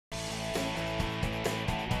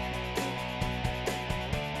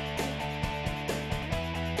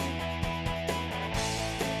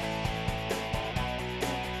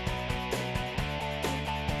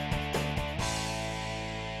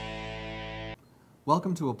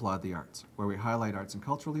Welcome to Applaud the Arts, where we highlight arts and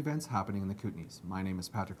cultural events happening in the Kootenays. My name is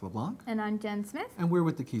Patrick LeBlanc. And I'm Jen Smith. And we're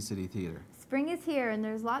with the Key City Theatre. Spring is here and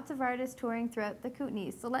there's lots of artists touring throughout the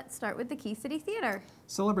Kootenays, so let's start with the Key City Theatre.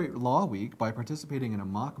 Celebrate Law Week by participating in a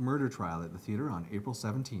mock murder trial at the theatre on April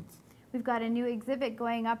 17th. We've got a new exhibit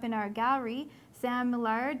going up in our gallery. Sam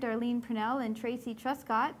Millard, Darlene Purnell, and Tracy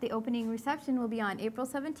Truscott. The opening reception will be on April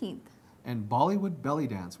 17th. And Bollywood Belly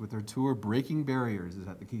Dance with their tour Breaking Barriers is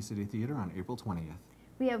at the Key City Theatre on April 20th.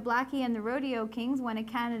 We have Blackie and the Rodeo Kings, one of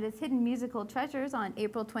Canada's hidden musical treasures, on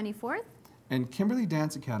April 24th. And Kimberley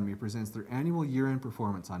Dance Academy presents their annual year-end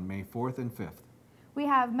performance on May 4th and 5th. We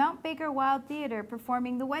have Mount Baker Wild Theatre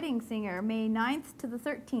performing The Wedding Singer, May 9th to the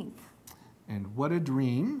 13th. And What a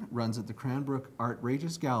Dream runs at the Cranbrook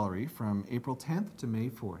Artrageous Gallery from April 10th to May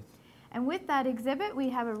 4th. And with that exhibit, we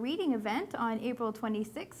have a reading event on April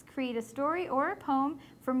 26th. Create a story or a poem.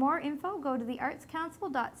 For more info, go to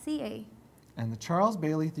theartscouncil.ca. And the Charles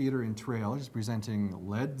Bailey Theatre in Trail is presenting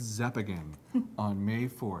Led Zeppelin on May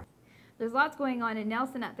 4th. There's lots going on in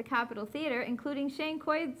Nelson at the Capitol Theatre, including Shane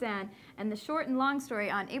Koidzan and the short and long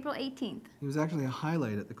story on April 18th. It was actually a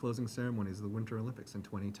highlight at the closing ceremonies of the Winter Olympics in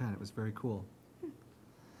 2010. It was very cool.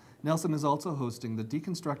 Nelson is also hosting the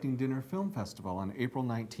Deconstructing Dinner Film Festival on April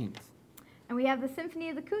 19th. And we have the Symphony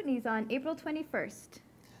of the Kootenays on April 21st.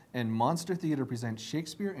 And Monster Theatre presents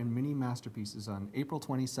Shakespeare and Mini Masterpieces on April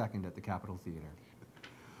 22nd at the Capitol Theatre.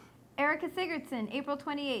 Erica Sigurdsson, April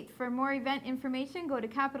 28th. For more event information, go to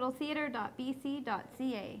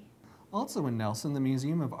capitaltheatre.bc.ca. Also in Nelson, the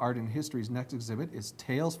Museum of Art and History's next exhibit is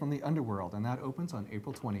Tales from the Underworld, and that opens on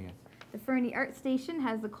April 20th. The Fernie Art Station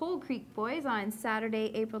has the Cold Creek Boys on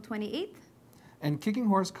Saturday, April 28th. And Kicking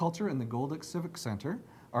Horse Culture and the Goldick Civic Center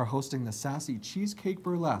are hosting the Sassy Cheesecake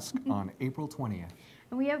Burlesque on April 20th.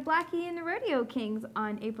 And we have Blackie and the Rodeo Kings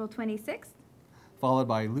on April 26th. Followed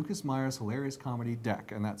by Lucas Meyer's hilarious comedy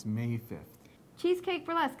Deck, and that's May 5th. Cheesecake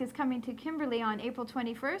Burlesque is coming to Kimberley on April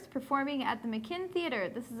 21st, performing at the McKinn Theatre.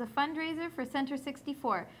 This is a fundraiser for Centre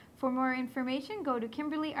 64. For more information, go to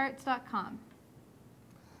kimberleyarts.com.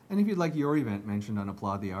 And if you'd like your event mentioned on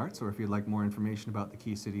Applaud the Arts, or if you'd like more information about the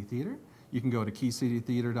Key City Theatre, you can go to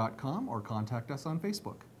keycitytheatre.com or contact us on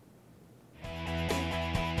Facebook.